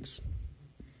sexy chicks.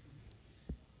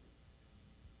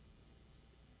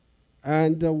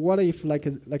 And what if, like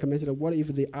I mentioned, what if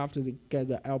they after they get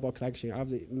the album collection,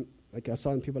 after like a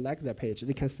certain people like that page,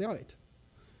 they can sell it.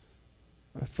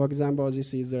 For example,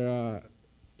 this is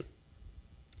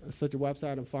such a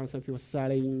website and found some people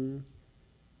selling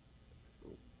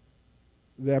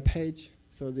their page.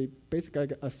 So they basically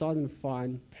like a 1,000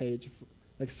 fan page,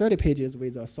 like 30 pages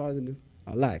with 1,000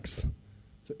 likes.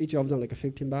 So each of them like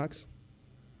 $15.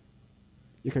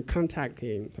 You can contact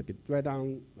him, like write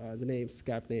down the names,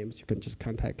 Skype names. You can just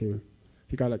contact him.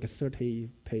 He got like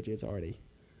 30 pages already.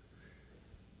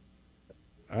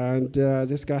 And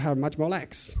this guy have much more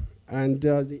likes. And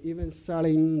they even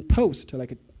selling post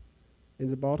like in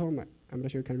the bottom. I'm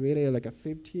not sure you can read it, like a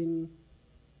 $15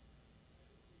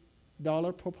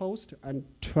 per post and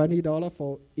 $20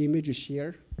 for image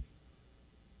share.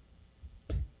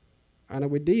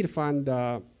 And we did find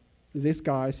this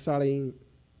guy selling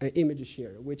an image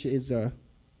share, which is a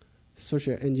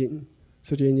social engineering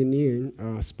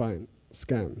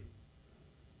scam.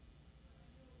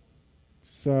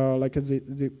 So like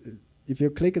if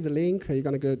you click the link, you're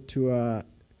gonna go to a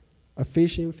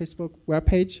phishing Facebook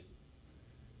webpage.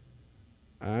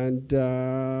 And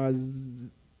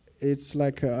it's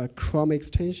like a Chrome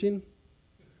extension.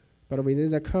 But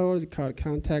within the code, it's called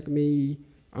contact me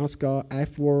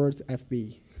 _F-words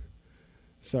FB.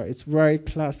 So it's very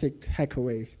classic hacker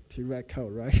way to write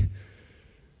code, right?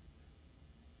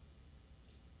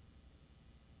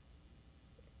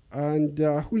 And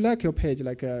who like your page?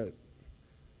 Like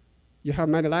you have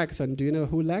many likes, and do you know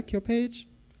who like your page?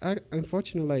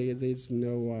 Unfortunately, there's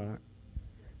no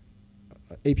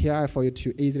API for you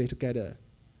to easily to get the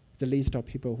list of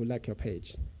people who like your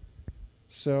page.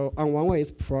 So on one way,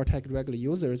 it's protect regular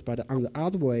users, but on the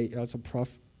other way, it also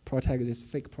protect these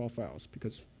fake profiles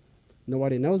because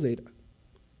nobody knows it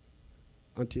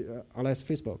until unless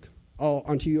Facebook, or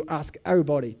until you ask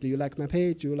everybody, do you like my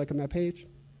page? Do you like my page?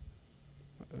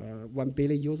 1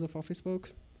 billion users for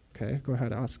Facebook. Okay, go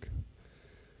ahead, ask.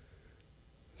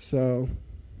 So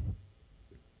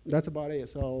that's about it.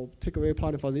 So takeaway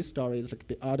point for this story is like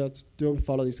the adults don't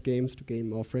follow these games to gain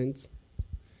more friends,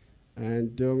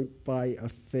 and don't buy a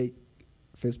fake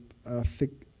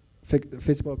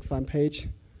Facebook fan page.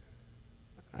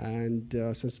 And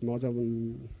since most of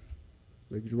them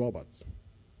like robots,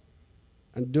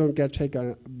 and don't get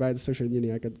taken by the social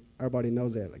media. Like everybody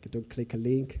knows that. Like don't click a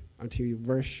link until you're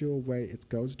very sure where it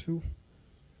goes to,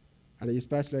 and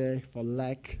especially for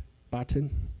like button,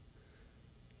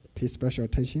 pay special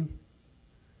attention.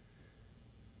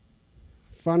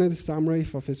 Final summary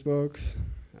for Facebook,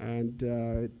 and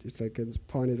it's like the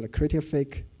point is like creating a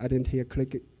fake identity,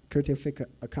 creating a fake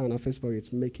account on Facebook.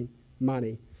 It's making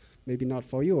money. Maybe not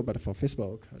for you, but for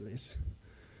Facebook at least.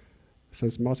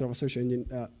 Since most of our social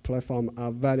platforms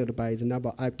are valued by the number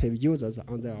of active users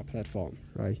on their platform,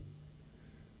 right?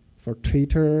 For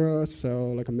Twitter,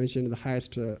 so like I mentioned, the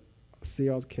highest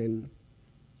sales can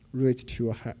reach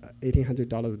to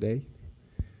 $1,800 a day.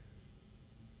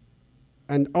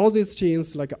 And all these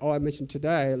things, like all I mentioned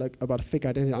today, like about fake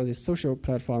identity on this social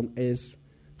platform, is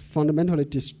fundamentally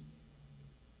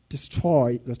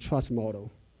destroy the trust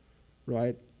model,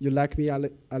 right? You like me, I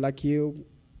like you,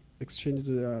 exchange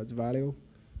the value,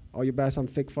 or you buy some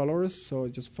fake followers, so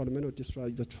it just fundamentally destroy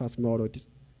the trust model,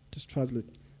 destroys the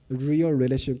real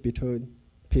relationship between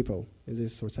people in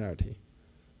this society.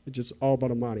 It's just all about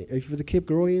the money. If they keep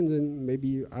growing, then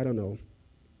maybe, I don't know,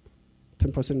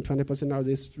 10%, 20% of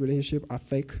this relationship are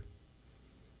fake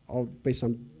or based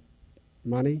on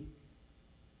money.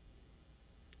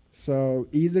 So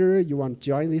either you want to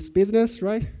join this business,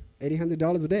 right?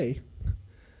 $1,800 a day,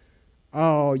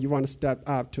 or you want to step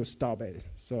up to stop it.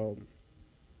 So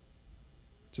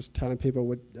just telling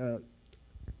people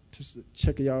just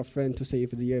check your friend to see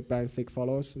if they are buying fake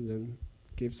followers, and then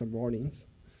give some warnings.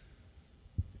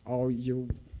 Or if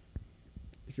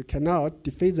you cannot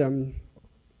defeat them,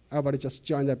 everybody just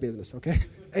join their business, okay?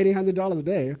 $1,800 a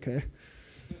day, okay?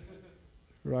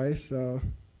 Right, so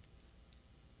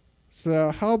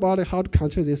how about how to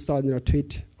control this thought in your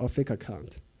tweet or fake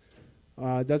account?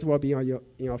 That will be in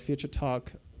your future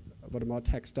talk about more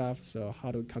tech stuff, so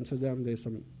how to control them. There's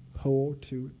some hole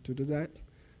to do that.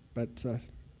 But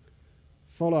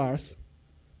follow us,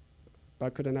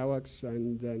 Barcode Networks,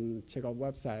 and then check our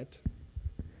website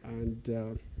and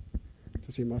to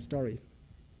see more stories.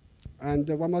 And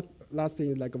one more last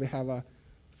thing, like we have a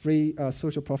free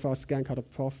social profile scan called a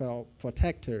Profile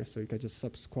Protector, so you can just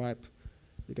subscribe,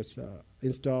 you can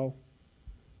install,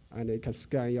 and you can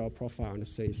scan your profile and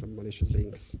see some malicious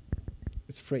links.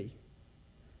 It's free.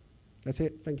 That's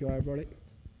it. Thank you, everybody.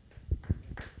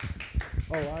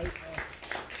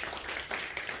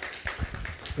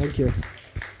 Thank you.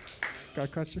 Got a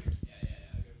question? Yeah,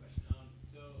 good question.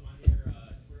 So on your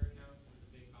Twitter accounts with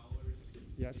the big followers,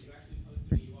 Yes. you actually post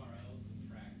their URLs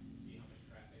and track to see how much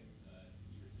traffic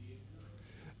you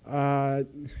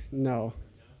receive? No.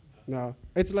 No.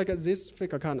 It's like this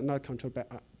fake account not controlled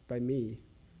by me.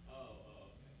 Okay.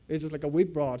 It's just like we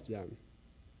brought them.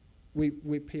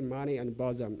 We pay money and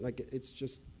bought them. Like it's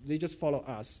just they just follow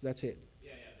us. That's it.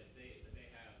 Yeah, that they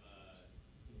have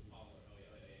some follower.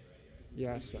 Right.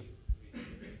 Yes.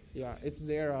 Yeah, it's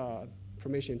their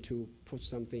permission to put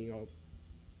something or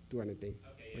do anything.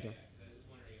 Okay, yeah. 'Cause I was just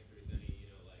wondering if there's any,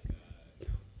 like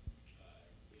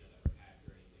accounts, that were hacked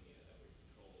or anything, that were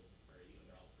controlled, or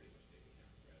they're all pretty much fake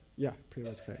accounts, right? Yeah, pretty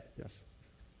much fake. Yes.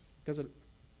 Because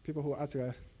people who ask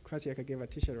a question, I can give a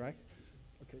T-shirt, right?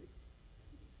 Okay.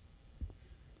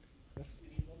 Yes.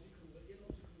 Any illogical way you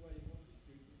want us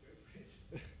to do to go for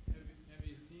it? Have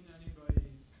you seen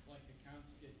anybody's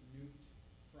accounts get nuked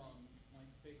from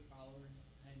fake followers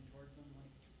heading towards them?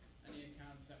 Like any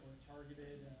accounts that were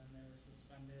targeted and they were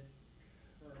suspended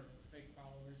for fake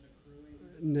followers accruing?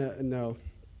 No.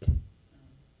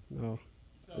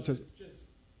 So it's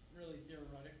just really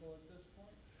theoretical at this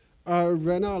point?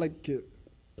 Right now,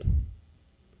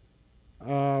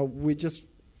 we just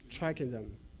tracking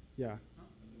them. Yeah.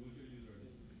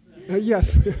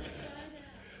 Yes.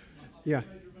 Yeah.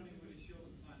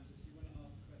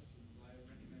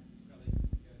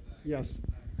 Yes.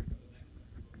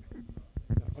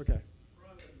 Okay.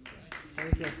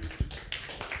 Thank you.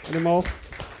 Any more?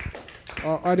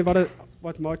 Anybody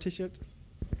want more T-shirt?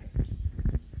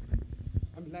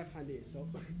 I'm left-handed, so.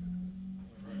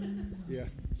 Yeah.